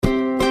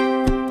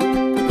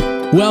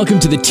Welcome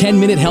to the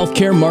 10-Minute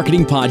Healthcare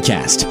Marketing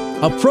Podcast,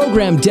 a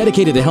program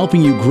dedicated to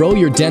helping you grow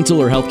your dental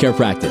or healthcare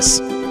practice.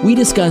 We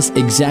discuss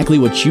exactly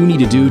what you need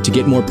to do to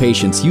get more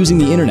patients using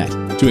the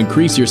internet, to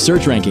increase your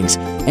search rankings,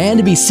 and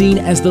to be seen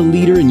as the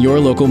leader in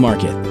your local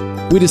market.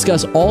 We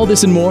discuss all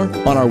this and more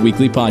on our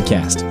weekly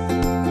podcast.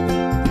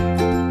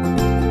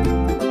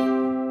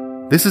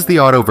 This is the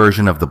audio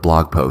version of the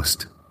blog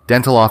post,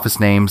 Dental Office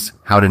Names,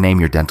 How to Name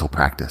Your Dental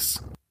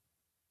Practice.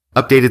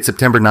 Updated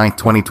September 9th,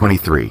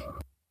 2023.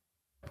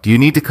 Do you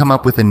need to come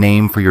up with a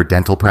name for your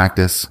dental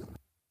practice?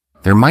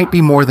 There might be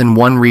more than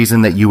one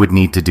reason that you would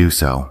need to do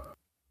so.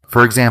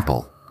 For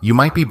example, you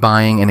might be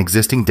buying an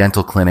existing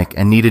dental clinic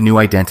and need a new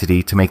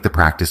identity to make the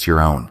practice your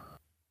own.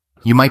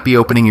 You might be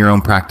opening your own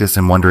practice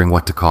and wondering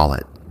what to call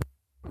it.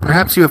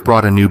 Perhaps you have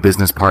brought a new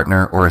business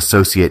partner or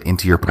associate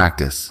into your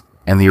practice,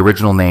 and the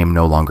original name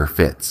no longer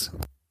fits.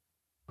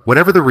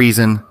 Whatever the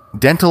reason,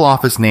 dental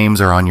office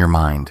names are on your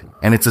mind,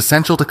 and it's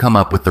essential to come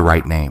up with the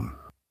right name.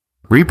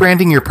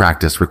 Rebranding your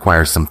practice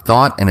requires some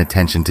thought and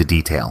attention to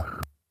detail.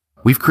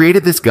 We've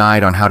created this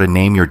guide on how to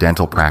name your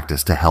dental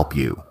practice to help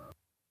you.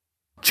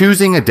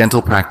 Choosing a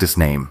dental practice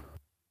name.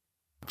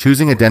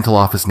 Choosing a dental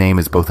office name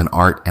is both an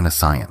art and a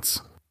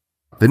science.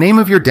 The name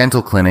of your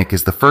dental clinic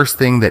is the first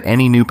thing that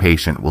any new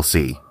patient will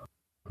see.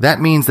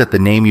 That means that the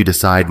name you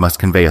decide must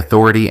convey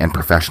authority and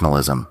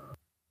professionalism.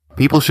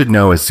 People should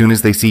know as soon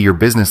as they see your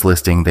business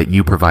listing that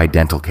you provide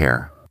dental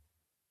care.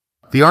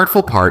 The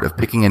artful part of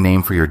picking a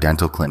name for your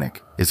dental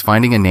clinic is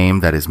finding a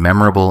name that is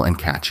memorable and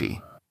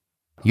catchy.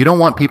 You don't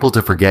want people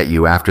to forget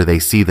you after they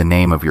see the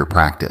name of your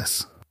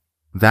practice.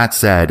 That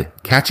said,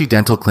 catchy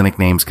dental clinic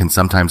names can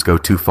sometimes go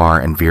too far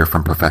and veer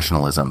from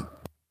professionalism.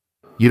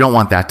 You don't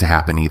want that to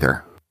happen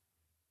either.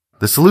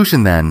 The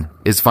solution then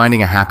is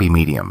finding a happy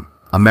medium,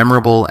 a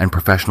memorable and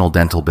professional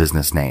dental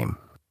business name.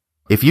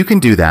 If you can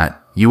do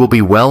that, you will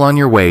be well on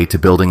your way to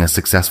building a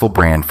successful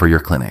brand for your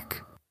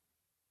clinic.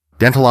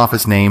 Dental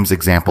office names,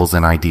 examples,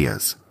 and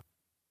ideas.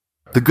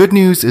 The good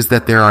news is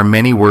that there are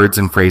many words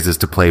and phrases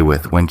to play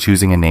with when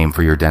choosing a name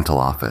for your dental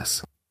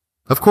office.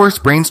 Of course,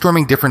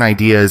 brainstorming different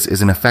ideas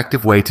is an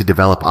effective way to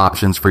develop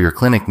options for your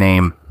clinic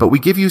name, but we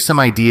give you some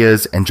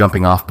ideas and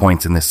jumping off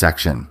points in this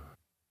section.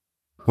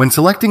 When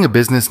selecting a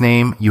business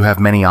name, you have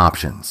many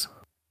options.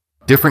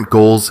 Different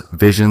goals,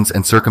 visions,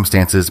 and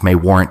circumstances may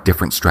warrant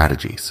different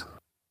strategies.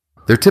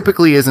 There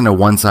typically isn't a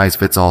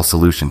one-size-fits-all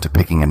solution to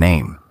picking a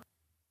name.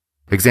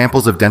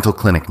 Examples of dental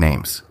clinic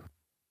names.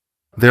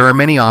 There are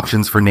many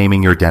options for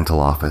naming your dental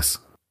office.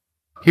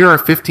 Here are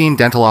 15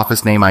 dental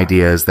office name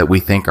ideas that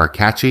we think are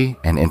catchy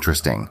and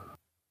interesting.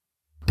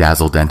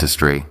 Dazzle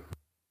Dentistry,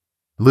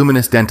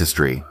 Luminous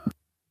Dentistry,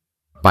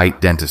 Bite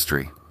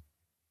Dentistry,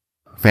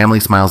 Family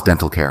Smiles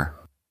Dental Care,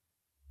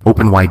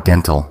 Open Wide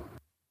Dental,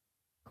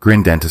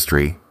 Grin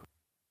Dentistry,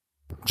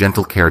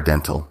 Gentle Care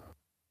Dental,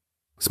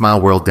 Smile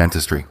World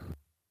Dentistry,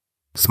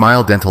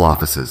 Smile Dental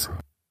Offices,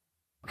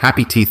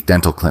 Happy Teeth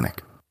Dental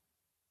Clinic,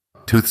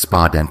 Tooth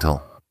Spa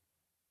Dental,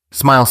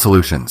 Smile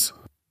Solutions,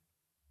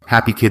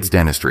 Happy Kids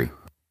Dentistry,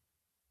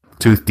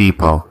 Tooth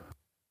Depot,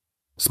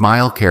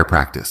 Smile Care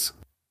Practice.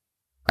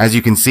 As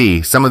you can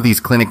see, some of these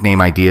clinic name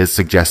ideas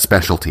suggest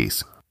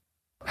specialties.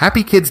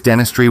 Happy Kids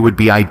Dentistry would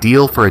be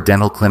ideal for a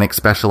dental clinic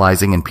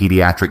specializing in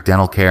pediatric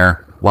dental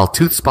care, while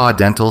Tooth Spa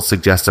Dental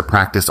suggests a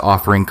practice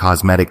offering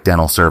cosmetic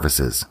dental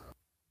services.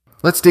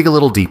 Let's dig a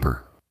little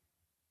deeper.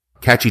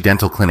 Catchy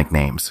dental clinic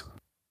names.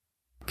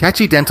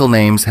 Catchy dental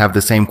names have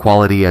the same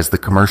quality as the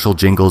commercial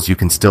jingles you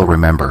can still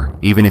remember,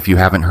 even if you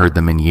haven't heard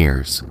them in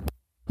years.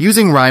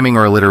 Using rhyming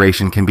or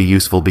alliteration can be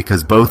useful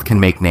because both can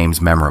make names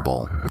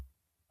memorable.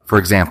 For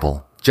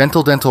example,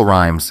 Gentle Dental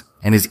rhymes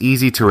and is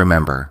easy to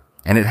remember,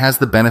 and it has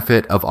the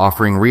benefit of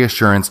offering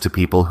reassurance to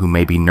people who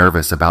may be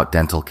nervous about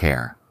dental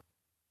care.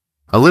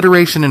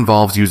 Alliteration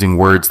involves using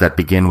words that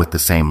begin with the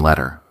same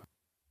letter.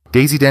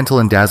 Daisy Dental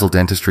and Dazzle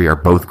Dentistry are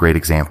both great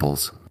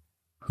examples.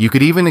 You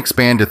could even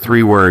expand to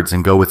 3 words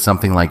and go with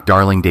something like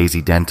Darling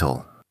Daisy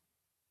Dental.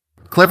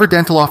 Clever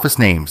dental office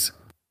names.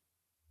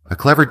 A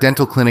clever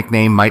dental clinic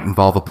name might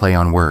involve a play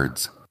on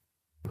words.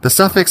 The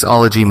suffix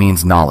ology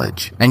means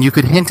knowledge, and you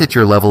could hint at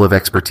your level of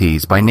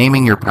expertise by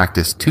naming your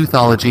practice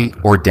Toothology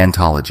or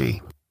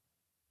Dentology.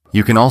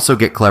 You can also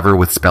get clever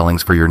with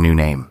spellings for your new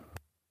name.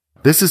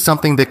 This is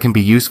something that can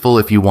be useful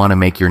if you want to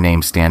make your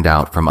name stand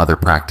out from other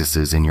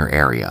practices in your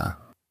area.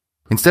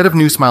 Instead of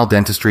New Smile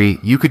Dentistry,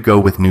 you could go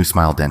with New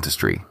Smile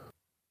Dentistry.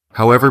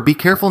 However, be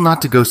careful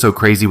not to go so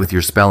crazy with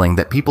your spelling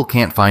that people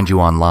can't find you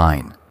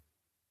online.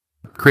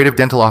 Creative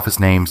dental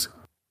office names.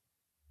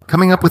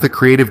 Coming up with a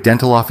creative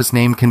dental office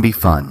name can be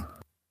fun.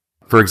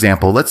 For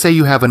example, let's say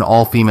you have an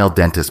all-female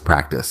dentist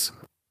practice.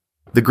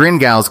 The Grin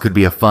Gals could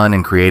be a fun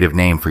and creative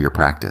name for your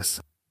practice.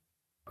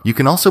 You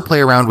can also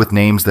play around with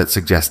names that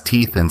suggest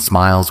teeth and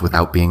smiles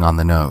without being on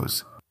the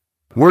nose.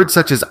 Words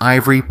such as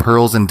ivory,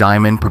 pearls, and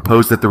diamond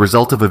propose that the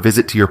result of a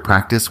visit to your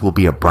practice will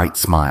be a bright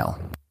smile.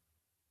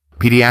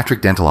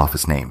 Pediatric dental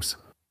office names.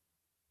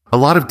 A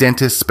lot of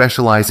dentists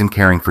specialize in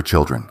caring for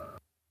children.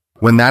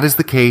 When that is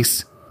the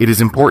case, It is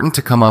important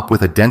to come up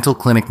with a dental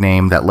clinic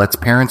name that lets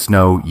parents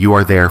know you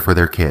are there for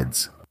their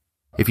kids.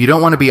 If you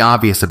don't want to be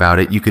obvious about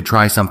it, you could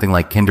try something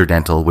like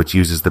Kinderdental, which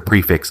uses the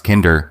prefix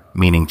kinder,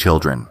 meaning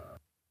children.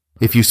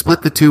 If you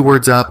split the two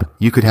words up,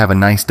 you could have a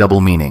nice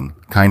double meaning,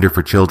 kinder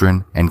for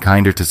children and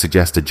kinder to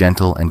suggest a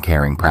gentle and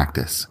caring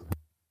practice.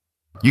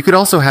 You could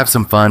also have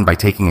some fun by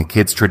taking a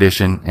kid's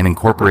tradition and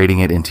incorporating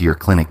it into your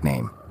clinic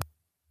name.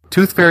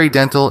 Tooth Fairy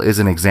Dental is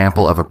an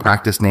example of a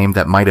practice name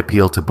that might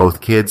appeal to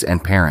both kids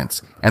and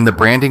parents, and the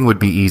branding would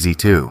be easy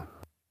too.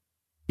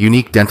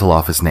 Unique dental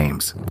office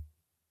names.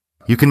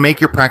 You can make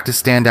your practice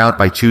stand out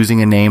by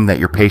choosing a name that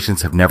your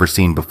patients have never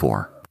seen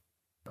before.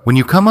 When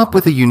you come up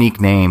with a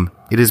unique name,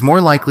 it is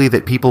more likely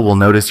that people will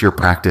notice your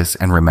practice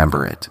and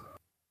remember it.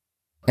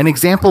 An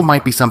example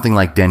might be something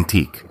like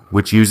Dentique,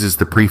 which uses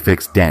the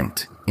prefix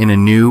dent in a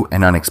new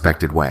and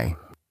unexpected way.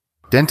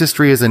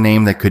 Dentistry is a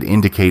name that could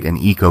indicate an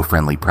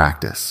eco-friendly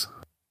practice.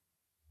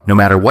 No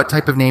matter what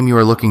type of name you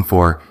are looking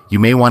for, you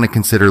may want to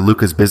consider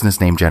Luca's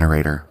business name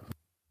generator.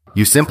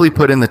 You simply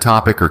put in the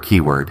topic or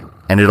keyword,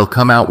 and it'll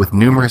come out with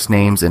numerous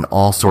names in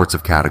all sorts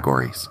of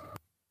categories.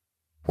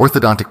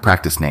 Orthodontic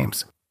practice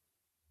names.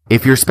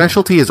 If your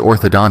specialty is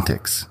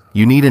orthodontics,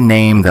 you need a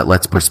name that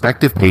lets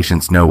prospective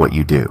patients know what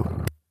you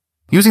do.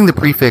 Using the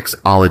prefix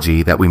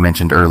ology that we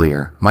mentioned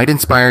earlier might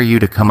inspire you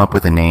to come up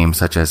with a name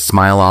such as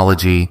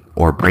Smileology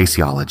or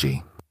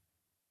Braceology.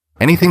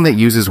 Anything that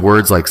uses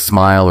words like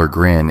smile or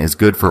grin is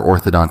good for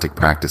orthodontic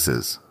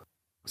practices.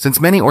 Since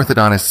many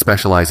orthodontists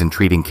specialize in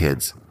treating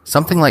kids,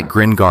 something like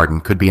Grin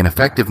Garden could be an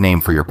effective name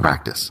for your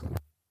practice.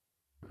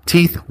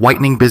 Teeth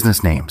whitening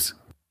business names.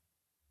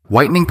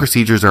 Whitening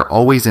procedures are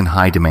always in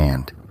high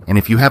demand, and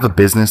if you have a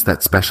business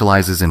that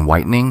specializes in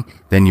whitening,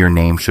 then your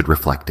name should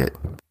reflect it.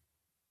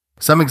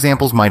 Some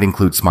examples might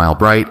include Smile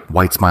Bright,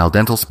 White Smile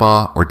Dental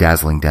Spa, or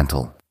Dazzling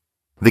Dental.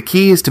 The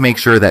key is to make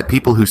sure that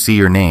people who see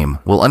your name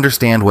will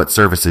understand what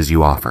services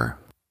you offer.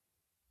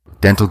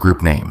 Dental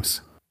group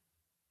names.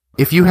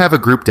 If you have a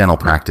group dental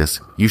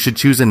practice, you should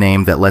choose a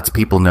name that lets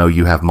people know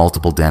you have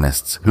multiple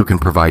dentists who can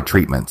provide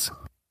treatments.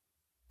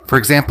 For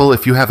example,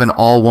 if you have an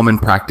all-woman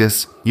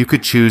practice, you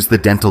could choose the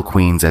Dental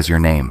Queens as your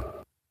name.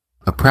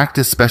 A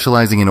practice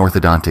specializing in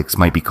orthodontics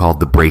might be called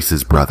the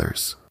Braces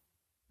Brothers.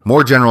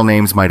 More general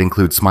names might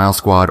include Smile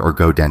Squad or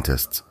Go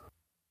Dentists.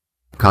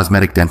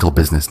 Cosmetic dental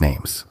business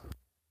names.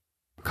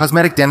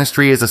 Cosmetic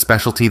dentistry is a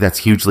specialty that's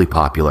hugely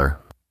popular.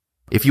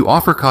 If you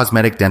offer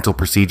cosmetic dental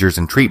procedures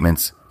and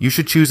treatments, you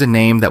should choose a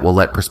name that will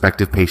let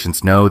prospective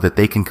patients know that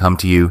they can come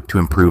to you to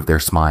improve their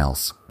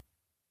smiles.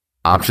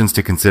 Options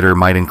to consider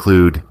might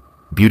include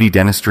beauty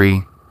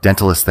dentistry,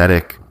 dental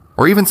aesthetic,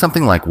 or even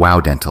something like Wow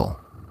Dental,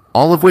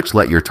 all of which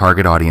let your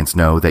target audience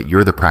know that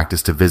you're the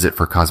practice to visit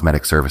for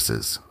cosmetic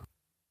services.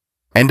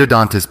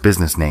 Endodontist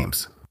business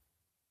names.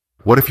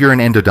 What if you're an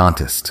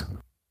endodontist?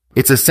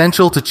 It's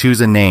essential to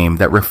choose a name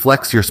that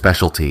reflects your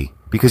specialty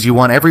because you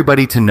want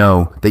everybody to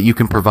know that you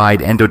can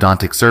provide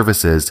endodontic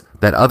services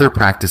that other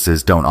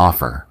practices don't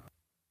offer.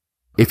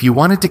 If you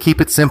wanted to keep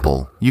it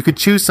simple, you could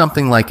choose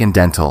something like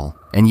Indental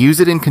and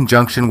use it in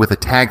conjunction with a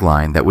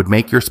tagline that would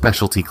make your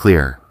specialty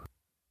clear.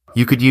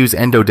 You could use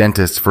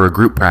Endodontist for a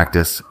group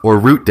practice or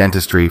Root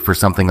Dentistry for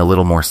something a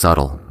little more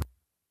subtle.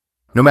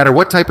 No matter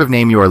what type of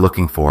name you are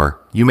looking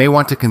for, you may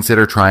want to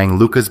consider trying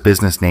Luca's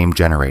business name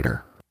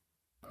generator.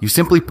 You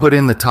simply put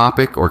in the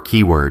topic or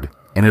keyword,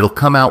 and it'll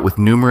come out with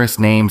numerous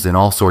names in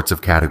all sorts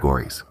of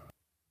categories.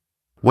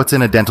 What's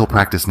in a dental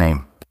practice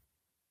name?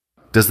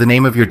 Does the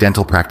name of your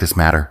dental practice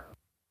matter?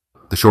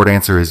 The short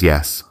answer is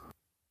yes.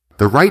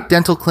 The right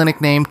dental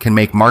clinic name can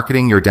make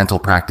marketing your dental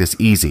practice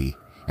easy,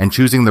 and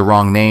choosing the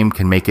wrong name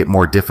can make it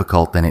more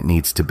difficult than it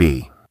needs to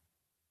be.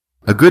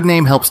 A good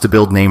name helps to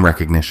build name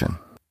recognition.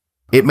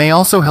 It may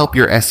also help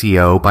your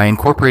SEO by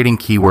incorporating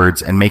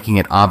keywords and making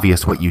it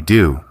obvious what you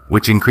do,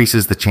 which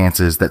increases the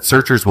chances that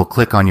searchers will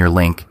click on your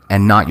link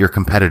and not your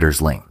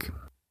competitor's link.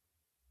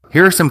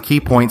 Here are some key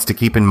points to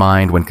keep in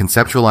mind when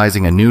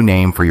conceptualizing a new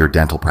name for your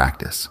dental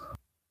practice.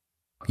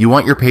 You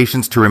want your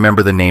patients to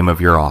remember the name of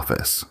your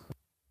office.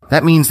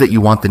 That means that you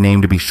want the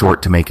name to be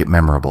short to make it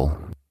memorable.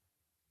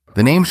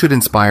 The name should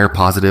inspire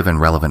positive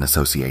and relevant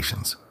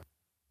associations.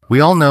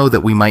 We all know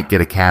that we might get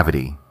a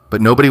cavity,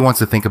 but nobody wants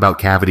to think about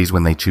cavities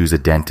when they choose a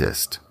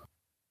dentist.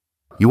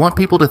 You want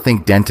people to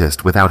think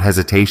dentist without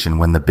hesitation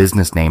when the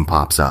business name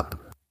pops up.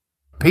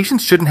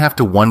 Patients shouldn't have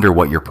to wonder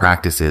what your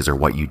practice is or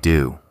what you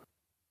do.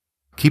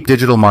 Keep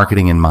digital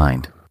marketing in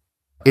mind.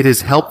 It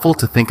is helpful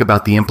to think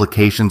about the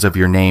implications of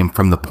your name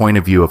from the point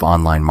of view of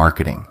online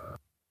marketing.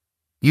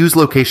 Use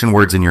location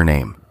words in your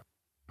name.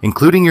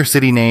 Including your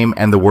city name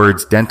and the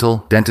words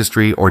dental,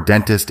 dentistry, or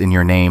dentist in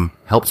your name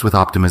helps with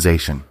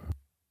optimization.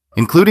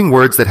 Including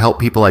words that help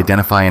people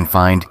identify and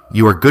find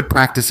you are good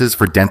practices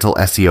for dental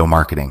SEO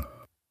marketing.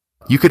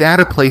 You could add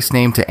a place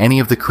name to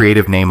any of the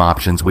creative name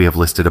options we have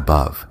listed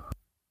above.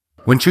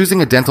 When choosing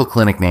a dental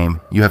clinic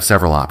name, you have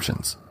several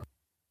options.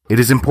 It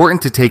is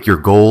important to take your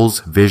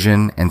goals,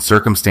 vision, and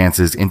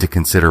circumstances into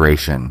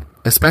consideration,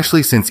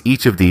 especially since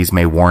each of these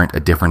may warrant a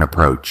different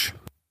approach.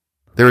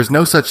 There is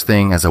no such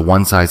thing as a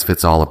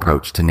one-size-fits-all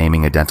approach to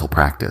naming a dental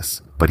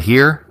practice, but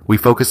here we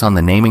focus on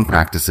the naming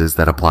practices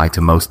that apply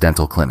to most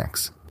dental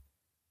clinics.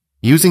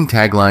 Using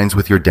taglines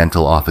with your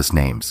dental office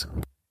names.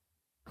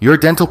 Your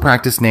dental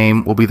practice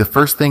name will be the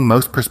first thing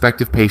most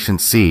prospective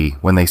patients see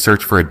when they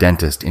search for a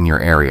dentist in your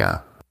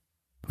area.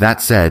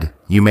 That said,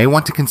 you may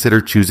want to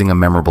consider choosing a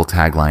memorable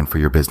tagline for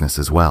your business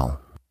as well.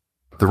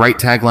 The right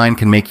tagline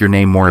can make your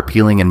name more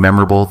appealing and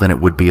memorable than it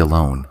would be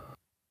alone.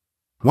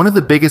 One of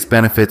the biggest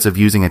benefits of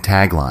using a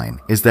tagline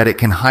is that it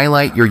can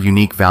highlight your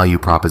unique value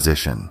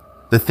proposition,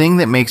 the thing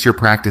that makes your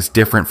practice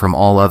different from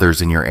all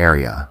others in your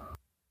area.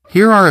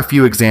 Here are a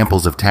few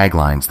examples of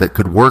taglines that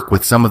could work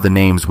with some of the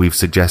names we've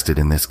suggested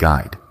in this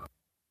guide.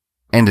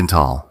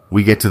 Endental,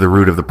 we get to the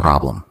root of the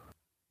problem.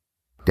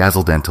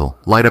 Dazzle Dental,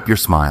 light up your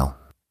smile.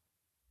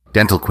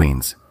 Dental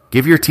Queens,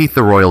 give your teeth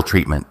the royal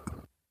treatment.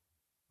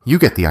 You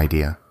get the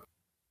idea.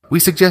 We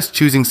suggest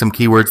choosing some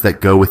keywords that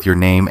go with your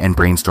name and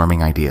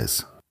brainstorming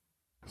ideas.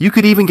 You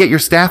could even get your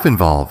staff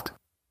involved.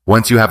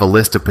 Once you have a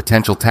list of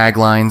potential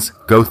taglines,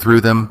 go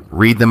through them,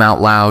 read them out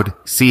loud,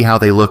 see how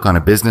they look on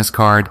a business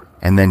card,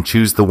 and then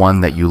choose the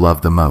one that you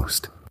love the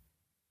most.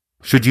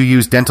 Should you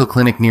use Dental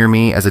Clinic Near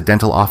Me as a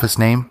dental office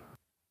name?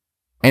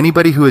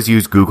 Anybody who has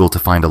used Google to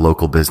find a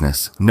local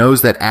business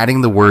knows that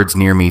adding the words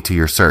near me to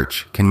your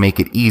search can make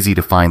it easy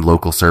to find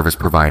local service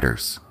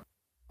providers.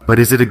 But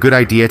is it a good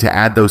idea to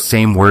add those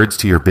same words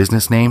to your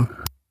business name?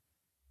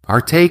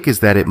 Our take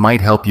is that it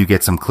might help you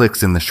get some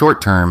clicks in the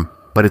short term,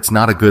 but it's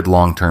not a good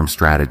long-term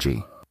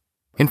strategy.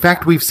 In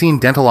fact, we've seen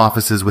dental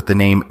offices with the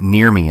name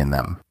Near Me in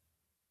them.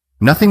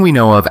 Nothing we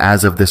know of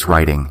as of this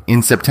writing,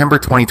 in September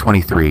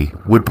 2023,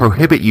 would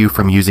prohibit you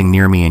from using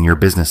Near Me in your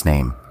business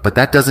name, but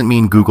that doesn't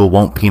mean Google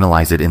won't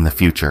penalize it in the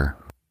future.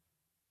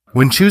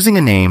 When choosing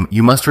a name,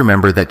 you must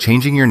remember that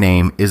changing your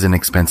name is an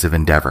expensive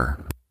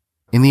endeavor.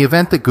 In the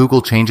event that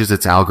Google changes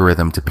its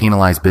algorithm to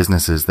penalize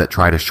businesses that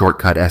try to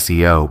shortcut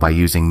SEO by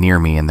using Near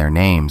Me in their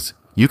names,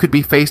 you could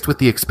be faced with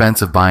the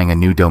expense of buying a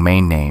new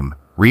domain name,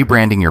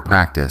 rebranding your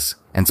practice,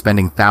 and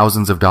spending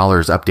thousands of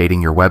dollars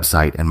updating your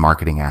website and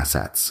marketing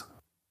assets.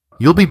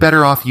 You'll be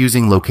better off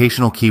using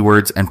locational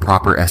keywords and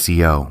proper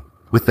SEO,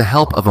 with the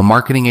help of a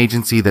marketing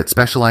agency that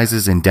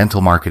specializes in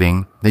dental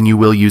marketing, than you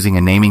will using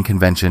a naming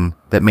convention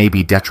that may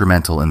be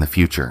detrimental in the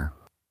future.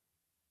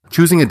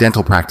 Choosing a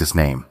dental practice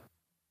name.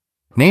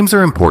 Names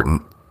are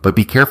important, but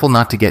be careful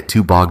not to get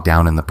too bogged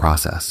down in the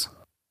process.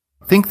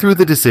 Think through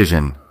the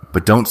decision,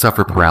 but don't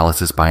suffer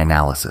paralysis by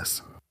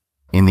analysis.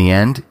 In the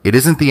end, it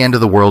isn't the end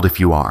of the world if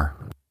you are.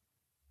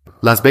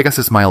 Las Vegas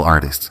Smile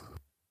Artist.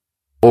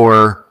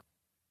 Or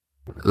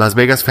Las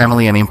Vegas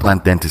Family and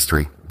Implant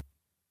Dentistry.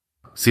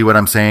 See what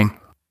I'm saying?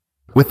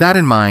 With that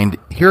in mind,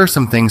 here are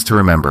some things to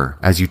remember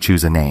as you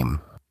choose a name.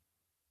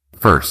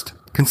 First,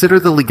 consider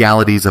the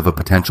legalities of a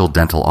potential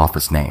dental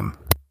office name.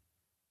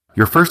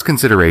 Your first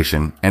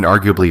consideration, and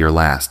arguably your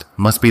last,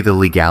 must be the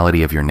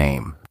legality of your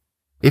name.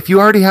 If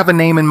you already have a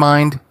name in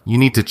mind, you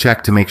need to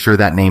check to make sure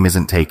that name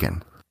isn't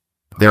taken.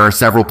 There are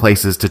several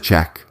places to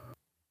check.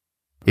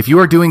 If you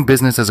are doing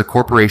business as a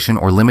corporation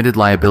or limited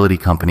liability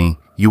company,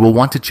 you will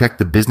want to check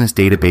the business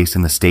database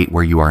in the state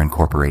where you are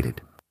incorporated.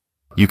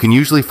 You can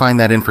usually find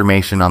that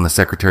information on the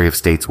Secretary of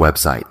State's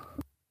website.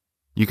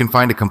 You can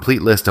find a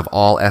complete list of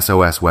all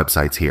SOS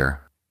websites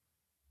here.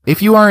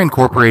 If you are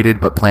incorporated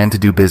but plan to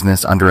do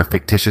business under a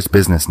fictitious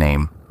business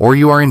name, or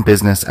you are in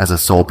business as a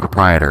sole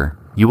proprietor,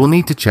 you will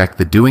need to check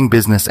the Doing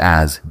Business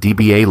As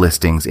DBA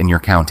listings in your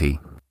county.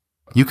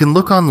 You can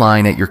look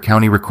online at your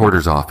county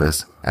recorder's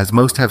office, as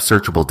most have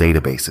searchable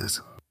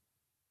databases.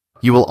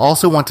 You will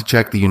also want to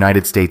check the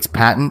United States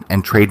Patent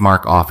and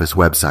Trademark Office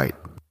website.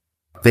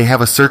 They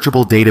have a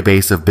searchable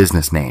database of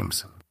business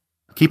names.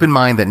 Keep in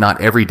mind that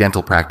not every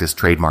dental practice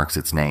trademarks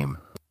its name.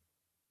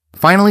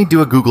 Finally,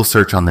 do a Google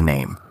search on the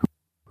name.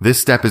 This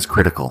step is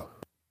critical.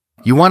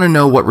 You want to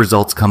know what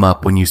results come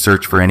up when you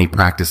search for any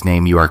practice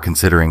name you are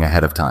considering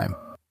ahead of time.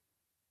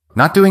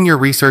 Not doing your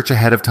research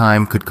ahead of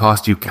time could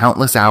cost you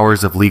countless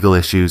hours of legal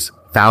issues,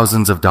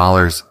 thousands of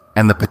dollars,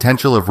 and the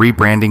potential of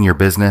rebranding your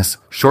business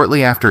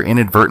shortly after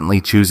inadvertently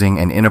choosing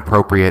an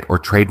inappropriate or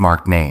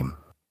trademarked name.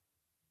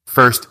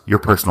 First, your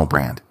personal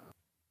brand.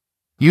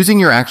 Using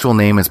your actual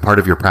name as part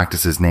of your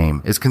practice's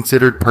name is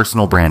considered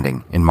personal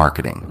branding in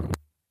marketing.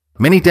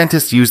 Many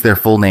dentists use their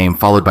full name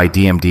followed by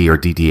DMD or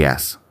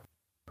DDS.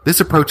 This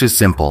approach is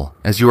simple,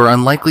 as you are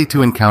unlikely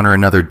to encounter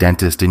another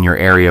dentist in your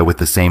area with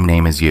the same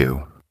name as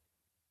you.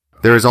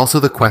 There is also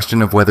the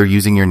question of whether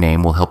using your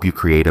name will help you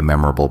create a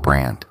memorable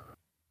brand.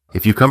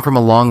 If you come from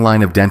a long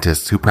line of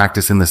dentists who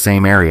practice in the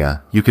same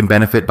area, you can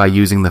benefit by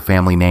using the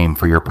family name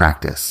for your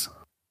practice.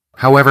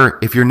 However,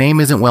 if your name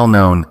isn't well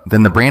known,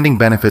 then the branding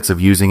benefits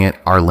of using it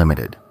are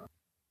limited.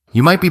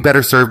 You might be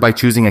better served by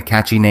choosing a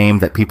catchy name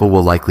that people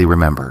will likely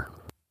remember.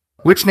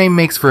 Which name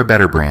makes for a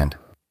better brand?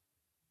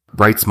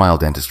 Bright Smile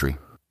Dentistry.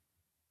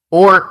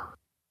 Or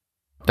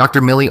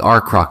Dr. Millie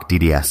R. Kroc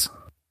DDS.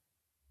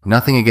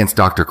 Nothing against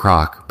Dr.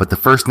 Kroc, but the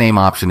first name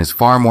option is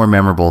far more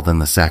memorable than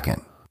the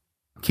second.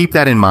 Keep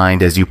that in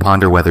mind as you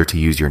ponder whether to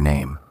use your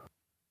name.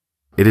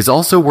 It is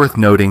also worth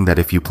noting that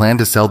if you plan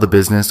to sell the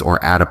business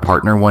or add a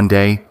partner one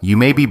day, you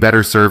may be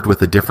better served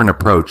with a different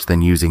approach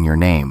than using your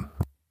name.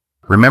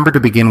 Remember to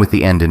begin with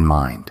the end in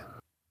mind.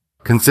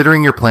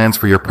 Considering your plans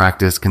for your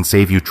practice can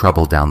save you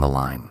trouble down the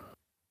line.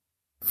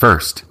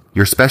 First,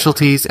 your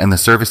specialties and the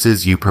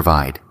services you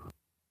provide.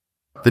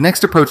 The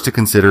next approach to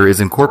consider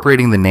is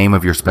incorporating the name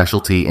of your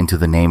specialty into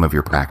the name of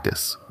your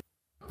practice.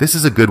 This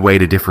is a good way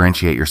to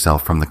differentiate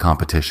yourself from the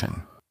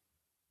competition.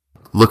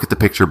 Look at the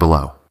picture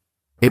below.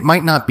 It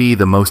might not be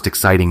the most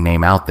exciting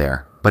name out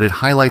there, but it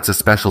highlights a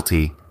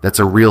specialty that's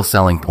a real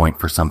selling point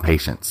for some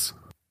patients.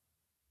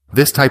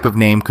 This type of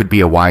name could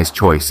be a wise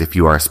choice if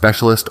you are a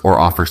specialist or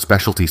offer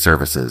specialty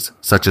services,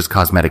 such as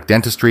cosmetic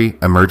dentistry,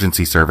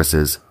 emergency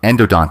services,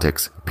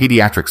 endodontics,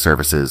 pediatric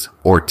services,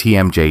 or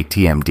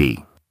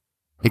TMJ/TMD.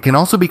 It can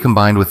also be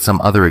combined with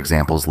some other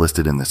examples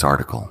listed in this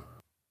article.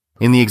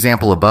 In the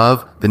example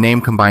above, the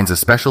name combines a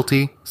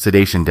specialty,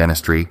 sedation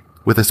dentistry,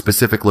 with a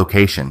specific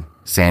location,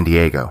 San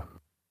Diego.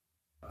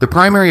 The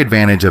primary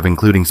advantage of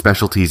including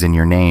specialties in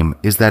your name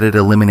is that it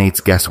eliminates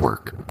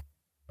guesswork.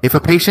 If a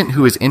patient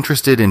who is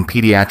interested in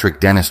pediatric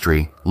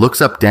dentistry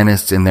looks up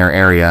dentists in their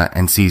area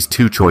and sees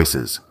two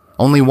choices,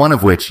 only one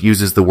of which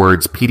uses the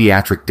words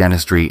pediatric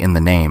dentistry in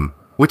the name,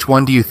 which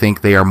one do you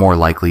think they are more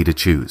likely to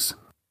choose?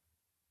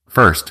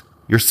 First,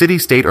 your city,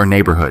 state, or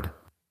neighborhood.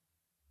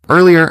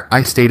 Earlier,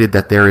 I stated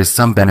that there is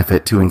some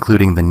benefit to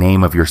including the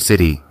name of your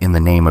city in the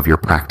name of your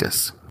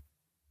practice.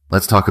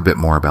 Let's talk a bit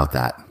more about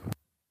that.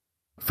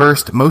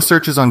 First, most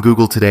searches on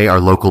Google today are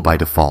local by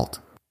default.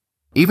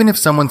 Even if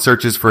someone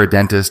searches for a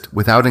dentist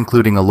without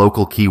including a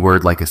local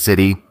keyword like a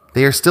city,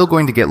 they are still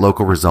going to get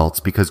local results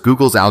because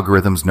Google's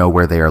algorithms know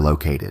where they are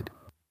located.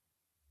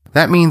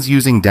 That means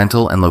using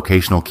dental and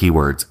locational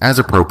keywords as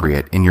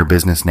appropriate in your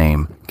business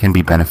name can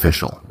be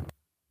beneficial.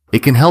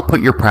 It can help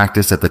put your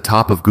practice at the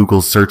top of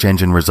Google's search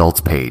engine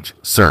results page,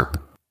 SERP.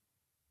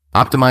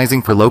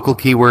 Optimizing for local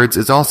keywords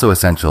is also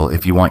essential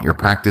if you want your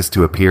practice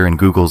to appear in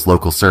Google's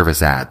local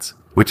service ads,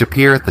 which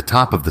appear at the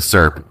top of the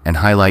SERP and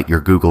highlight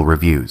your Google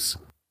reviews.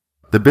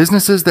 The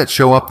businesses that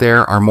show up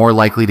there are more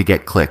likely to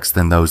get clicks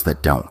than those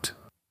that don't.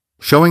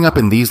 Showing up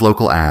in these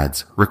local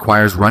ads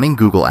requires running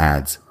Google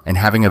Ads and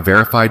having a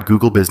verified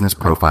Google Business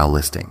Profile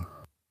listing.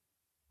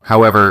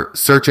 However,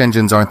 search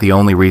engines aren't the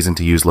only reason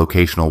to use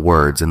locational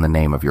words in the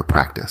name of your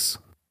practice.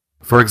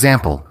 For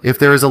example, if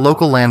there is a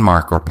local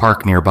landmark or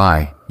park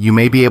nearby, you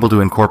may be able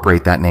to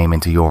incorporate that name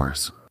into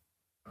yours.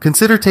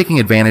 Consider taking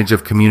advantage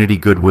of community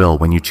goodwill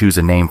when you choose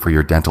a name for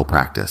your dental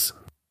practice.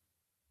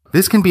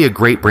 This can be a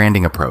great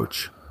branding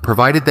approach,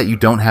 provided that you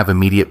don't have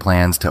immediate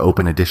plans to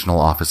open additional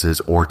offices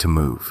or to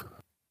move.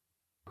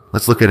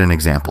 Let's look at an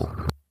example.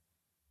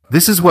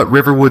 This is what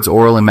Riverwoods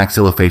Oral and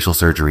Maxillofacial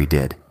Surgery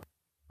did.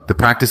 The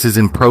practice is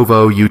in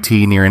Provo, UT,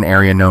 near an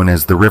area known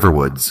as the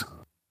Riverwoods.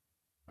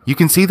 You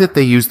can see that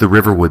they used the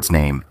Riverwoods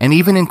name and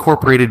even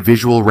incorporated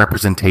visual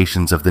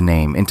representations of the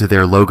name into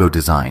their logo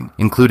design,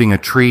 including a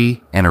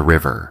tree and a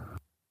river.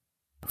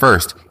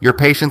 First, your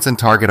patients and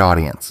target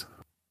audience.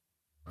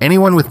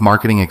 Anyone with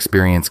marketing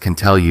experience can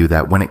tell you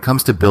that when it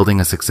comes to building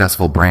a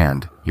successful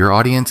brand, your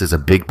audience is a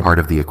big part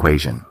of the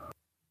equation.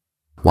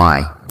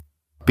 Why?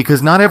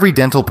 Because not every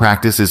dental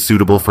practice is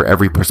suitable for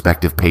every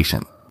prospective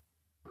patient.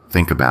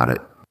 Think about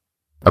it.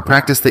 A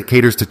practice that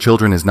caters to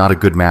children is not a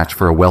good match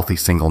for a wealthy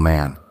single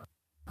man.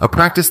 A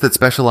practice that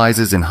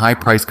specializes in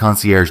high-priced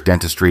concierge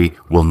dentistry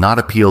will not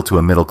appeal to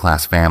a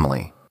middle-class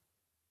family.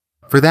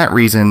 For that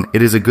reason,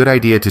 it is a good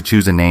idea to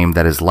choose a name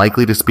that is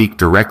likely to speak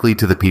directly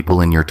to the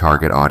people in your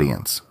target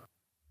audience.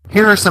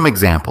 Here are some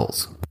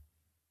examples.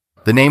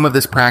 The name of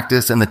this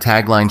practice and the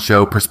tagline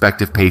show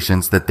prospective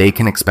patients that they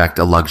can expect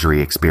a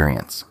luxury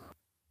experience.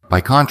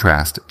 By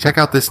contrast, check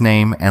out this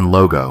name and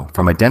logo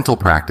from a dental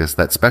practice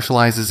that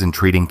specializes in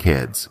treating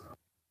kids.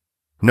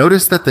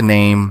 Notice that the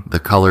name, the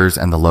colors,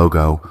 and the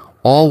logo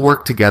all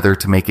work together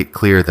to make it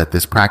clear that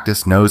this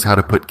practice knows how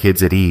to put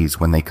kids at ease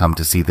when they come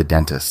to see the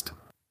dentist.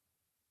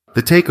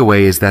 The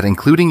takeaway is that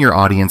including your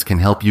audience can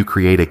help you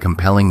create a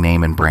compelling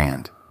name and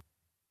brand.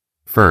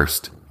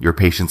 First, your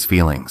patient's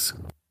feelings.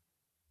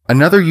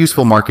 Another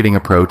useful marketing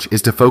approach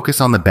is to focus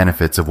on the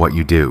benefits of what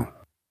you do.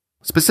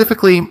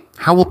 Specifically,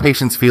 how will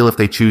patients feel if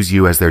they choose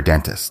you as their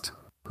dentist?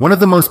 One of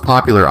the most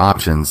popular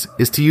options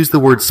is to use the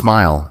word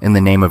smile in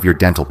the name of your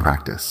dental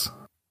practice.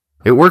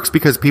 It works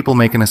because people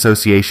make an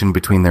association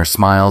between their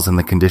smiles and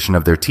the condition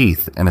of their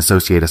teeth and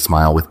associate a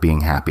smile with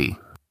being happy.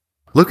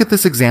 Look at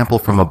this example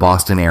from a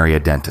Boston area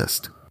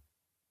dentist.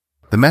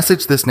 The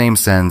message this name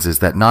sends is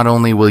that not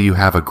only will you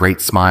have a great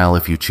smile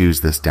if you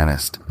choose this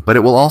dentist, but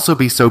it will also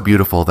be so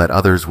beautiful that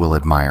others will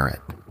admire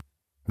it.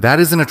 That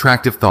is an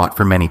attractive thought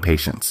for many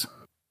patients.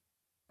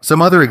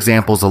 Some other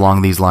examples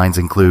along these lines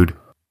include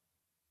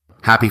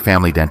Happy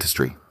Family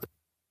Dentistry,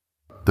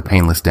 The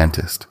Painless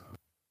Dentist.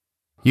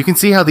 You can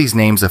see how these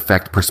names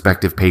affect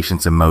prospective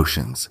patients'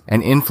 emotions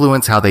and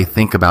influence how they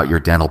think about your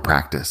dental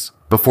practice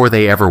before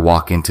they ever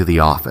walk into the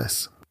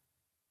office.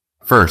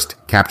 First,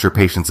 capture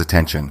patients'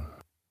 attention.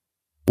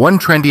 One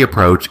trendy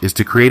approach is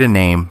to create a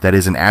name that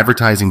is an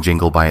advertising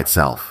jingle by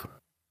itself.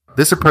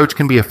 This approach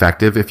can be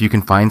effective if you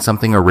can find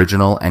something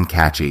original and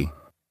catchy.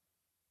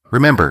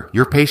 Remember,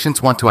 your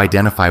patients want to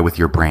identify with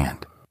your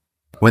brand.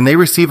 When they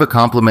receive a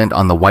compliment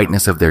on the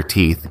whiteness of their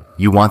teeth,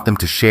 you want them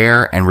to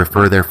share and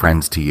refer their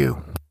friends to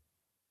you.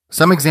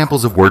 Some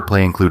examples of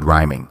wordplay include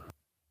rhyming.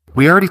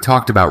 We already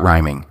talked about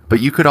rhyming, but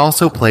you could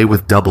also play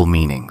with double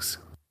meanings.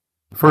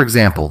 For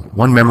example,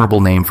 one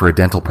memorable name for a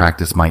dental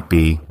practice might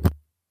be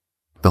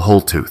the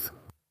whole tooth.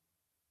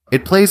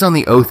 It plays on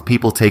the oath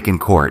people take in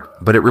court,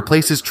 but it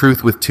replaces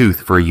truth with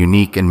tooth for a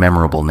unique and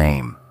memorable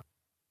name.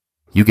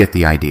 You get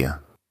the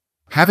idea.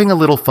 Having a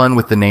little fun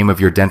with the name of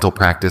your dental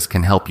practice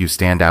can help you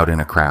stand out in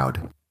a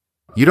crowd.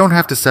 You don't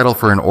have to settle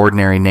for an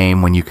ordinary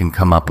name when you can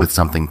come up with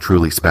something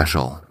truly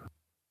special.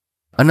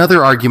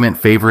 Another argument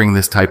favoring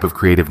this type of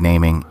creative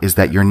naming is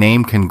that your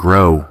name can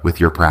grow with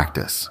your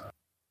practice.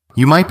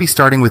 You might be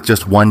starting with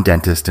just one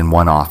dentist in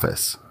one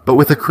office, but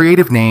with a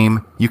creative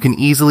name, you can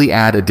easily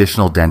add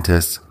additional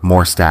dentists,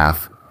 more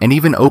staff, and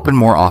even open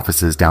more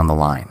offices down the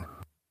line.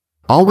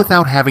 All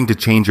without having to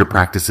change your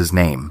practice's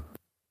name.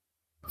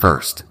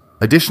 First,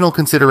 additional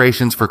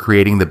considerations for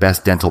creating the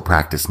best dental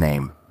practice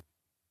name.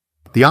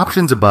 The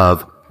options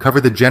above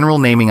cover the general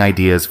naming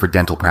ideas for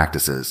dental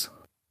practices.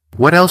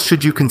 What else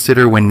should you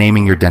consider when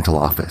naming your dental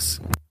office?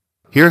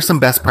 Here are some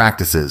best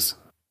practices.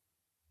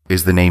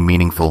 Is the name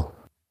meaningful?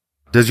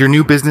 Does your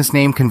new business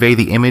name convey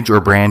the image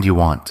or brand you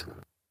want?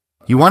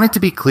 You want it to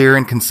be clear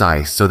and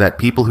concise so that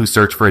people who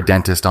search for a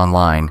dentist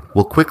online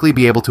will quickly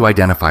be able to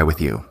identify with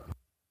you.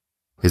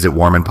 Is it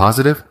warm and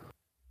positive?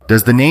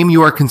 Does the name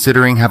you are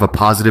considering have a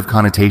positive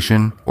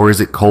connotation, or is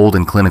it cold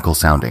and clinical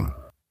sounding?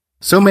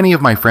 So many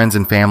of my friends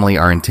and family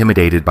are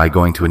intimidated by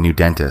going to a new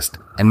dentist,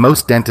 and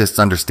most dentists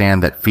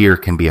understand that fear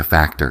can be a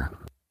factor.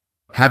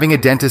 Having a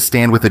dentist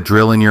stand with a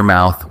drill in your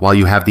mouth while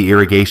you have the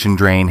irrigation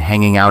drain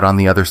hanging out on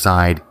the other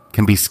side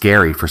can be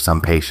scary for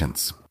some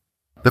patients.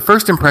 The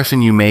first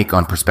impression you make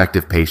on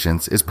prospective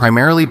patients is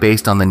primarily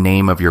based on the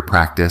name of your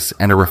practice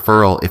and a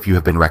referral if you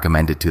have been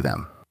recommended to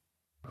them.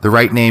 The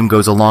right name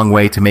goes a long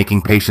way to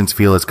making patients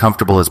feel as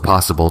comfortable as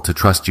possible to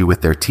trust you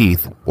with their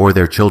teeth or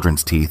their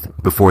children's teeth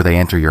before they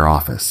enter your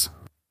office.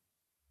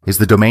 Is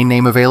the domain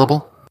name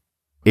available?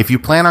 If you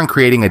plan on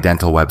creating a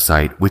dental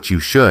website, which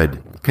you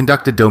should,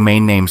 conduct a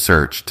domain name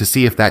search to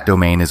see if that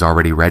domain is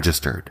already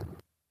registered.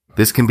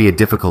 This can be a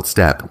difficult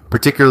step,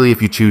 particularly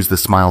if you choose the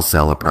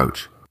SmileCell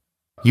approach.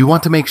 You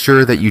want to make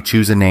sure that you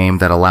choose a name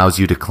that allows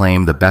you to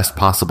claim the best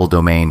possible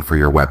domain for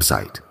your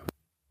website.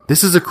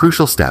 This is a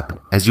crucial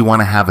step as you want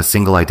to have a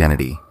single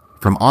identity,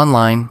 from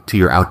online to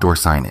your outdoor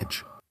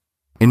signage.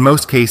 In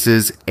most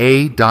cases,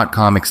 a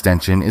 .com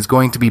extension is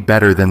going to be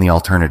better than the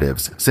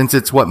alternatives, since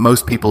it's what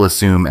most people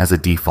assume as a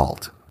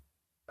default.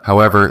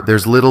 However,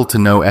 there's little to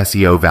no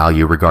SEO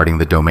value regarding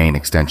the domain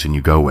extension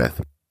you go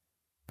with.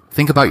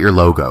 Think about your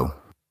logo.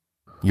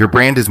 Your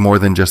brand is more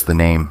than just the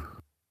name.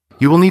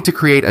 You will need to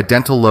create a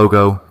dental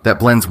logo that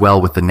blends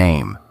well with the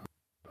name.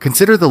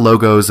 Consider the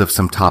logos of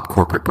some top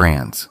corporate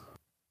brands.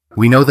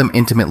 We know them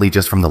intimately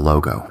just from the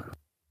logo.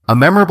 A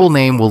memorable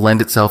name will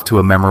lend itself to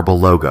a memorable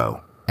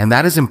logo, and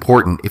that is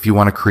important if you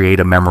want to create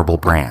a memorable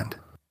brand.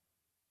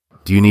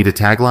 Do you need a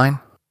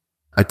tagline?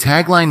 A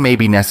tagline may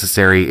be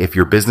necessary if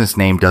your business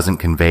name doesn't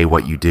convey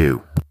what you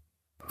do.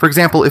 For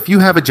example, if you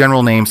have a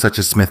general name such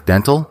as Smith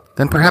Dental,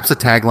 then perhaps a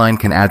tagline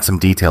can add some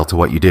detail to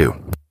what you do.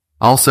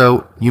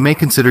 Also, you may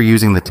consider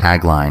using the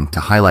tagline to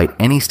highlight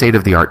any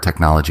state-of-the-art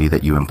technology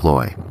that you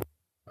employ.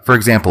 For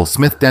example,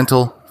 Smith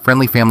Dental,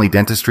 Friendly Family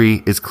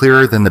Dentistry is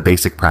clearer than the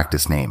basic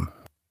practice name.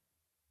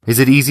 Is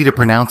it easy to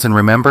pronounce and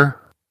remember?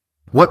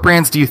 What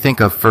brands do you think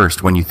of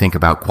first when you think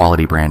about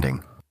quality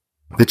branding?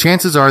 The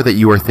chances are that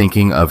you are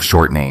thinking of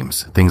short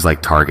names, things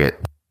like Target.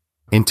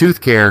 In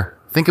tooth care,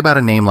 think about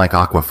a name like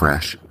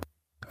Aquafresh.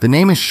 The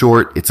name is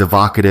short, it's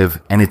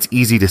evocative, and it's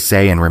easy to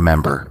say and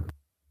remember.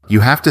 You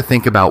have to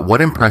think about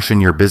what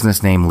impression your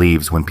business name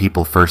leaves when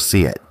people first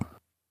see it.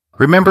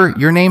 Remember,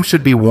 your name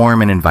should be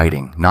warm and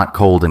inviting, not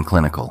cold and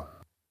clinical.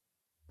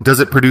 Does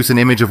it produce an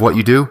image of what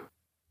you do?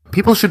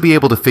 People should be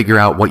able to figure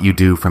out what you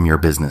do from your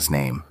business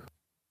name.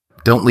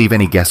 Don't leave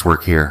any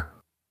guesswork here.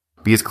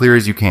 Be as clear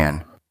as you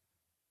can.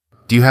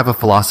 Do you have a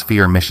philosophy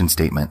or mission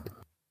statement?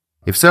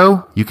 If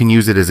so, you can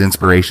use it as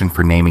inspiration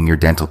for naming your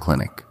dental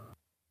clinic.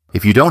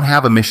 If you don't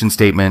have a mission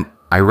statement,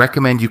 I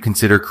recommend you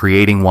consider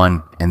creating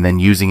one and then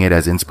using it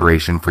as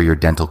inspiration for your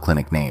dental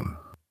clinic name.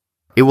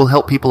 It will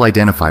help people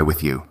identify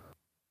with you.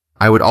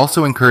 I would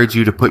also encourage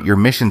you to put your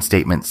mission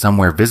statement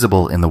somewhere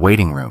visible in the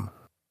waiting room.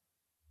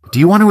 Do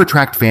you want to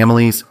attract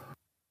families?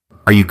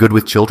 Are you good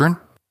with children?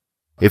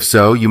 If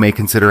so, you may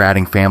consider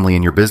adding family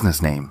in your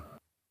business name.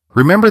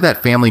 Remember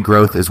that family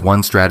growth is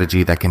one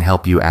strategy that can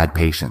help you add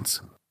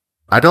patients.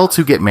 Adults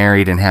who get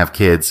married and have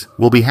kids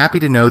will be happy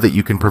to know that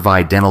you can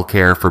provide dental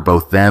care for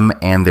both them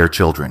and their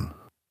children.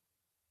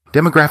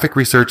 Demographic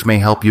research may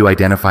help you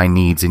identify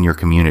needs in your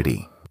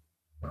community.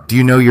 Do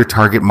you know your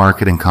target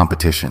market and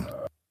competition?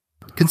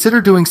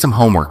 Consider doing some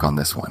homework on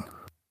this one.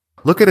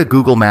 Look at a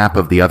Google map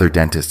of the other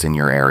dentists in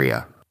your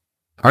area.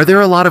 Are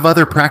there a lot of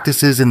other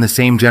practices in the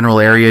same general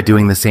area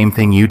doing the same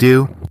thing you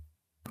do?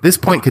 This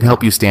point could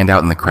help you stand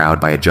out in the crowd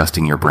by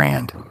adjusting your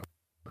brand.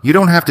 You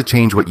don't have to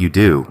change what you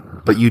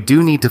do, but you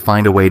do need to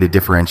find a way to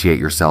differentiate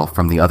yourself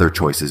from the other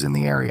choices in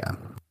the area.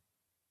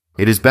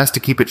 It is best to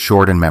keep it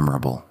short and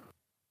memorable.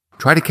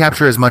 Try to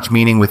capture as much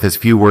meaning with as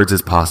few words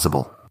as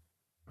possible.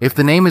 If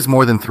the name is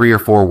more than 3 or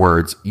 4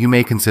 words, you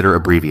may consider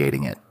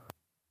abbreviating it.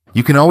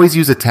 You can always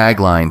use a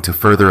tagline to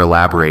further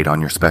elaborate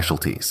on your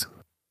specialties.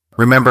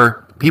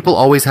 Remember, people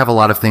always have a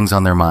lot of things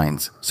on their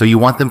minds, so you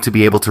want them to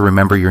be able to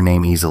remember your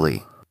name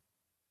easily.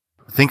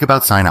 Think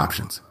about sign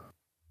options.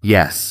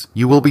 Yes,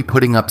 you will be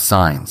putting up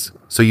signs,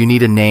 so you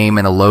need a name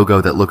and a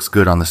logo that looks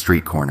good on the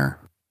street corner.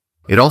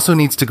 It also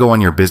needs to go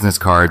on your business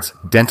cards,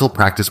 dental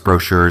practice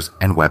brochures,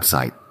 and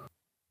website.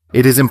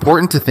 It is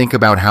important to think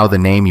about how the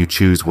name you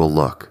choose will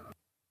look.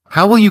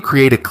 How will you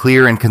create a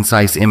clear and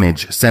concise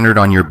image centered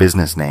on your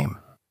business name?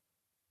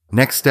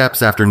 Next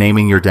steps after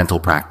naming your dental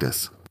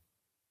practice.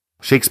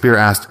 Shakespeare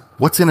asked,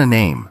 "What's in a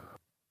name?"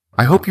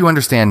 I hope you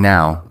understand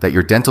now that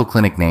your dental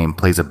clinic name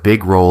plays a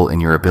big role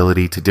in your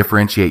ability to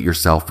differentiate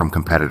yourself from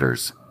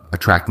competitors,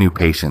 attract new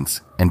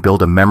patients, and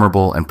build a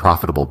memorable and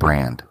profitable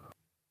brand.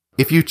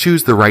 If you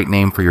choose the right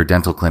name for your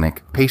dental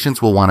clinic,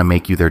 patients will want to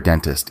make you their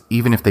dentist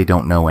even if they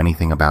don't know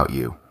anything about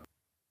you.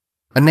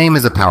 A name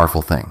is a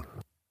powerful thing.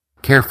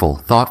 Careful,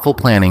 thoughtful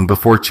planning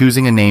before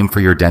choosing a name for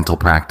your dental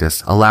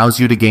practice allows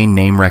you to gain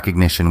name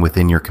recognition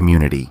within your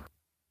community.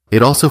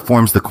 It also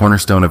forms the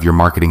cornerstone of your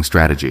marketing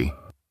strategy.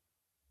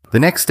 The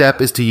next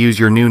step is to use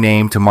your new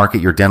name to market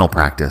your dental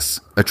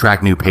practice,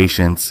 attract new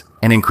patients,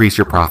 and increase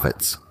your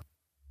profits.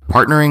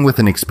 Partnering with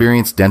an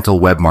experienced dental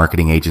web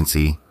marketing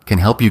agency can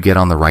help you get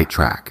on the right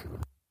track.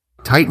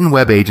 Titan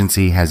Web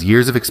Agency has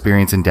years of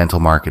experience in dental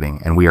marketing,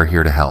 and we are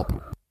here to help.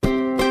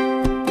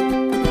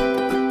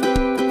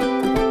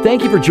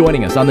 Thank you for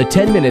joining us on the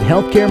 10-Minute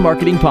Healthcare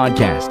Marketing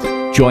Podcast.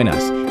 Join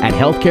us at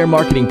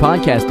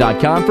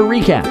healthcaremarketingpodcast.com for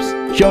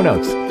recaps, show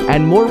notes,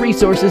 and more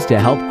resources to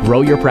help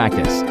grow your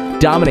practice,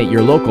 dominate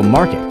your local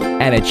market,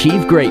 and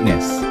achieve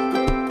greatness.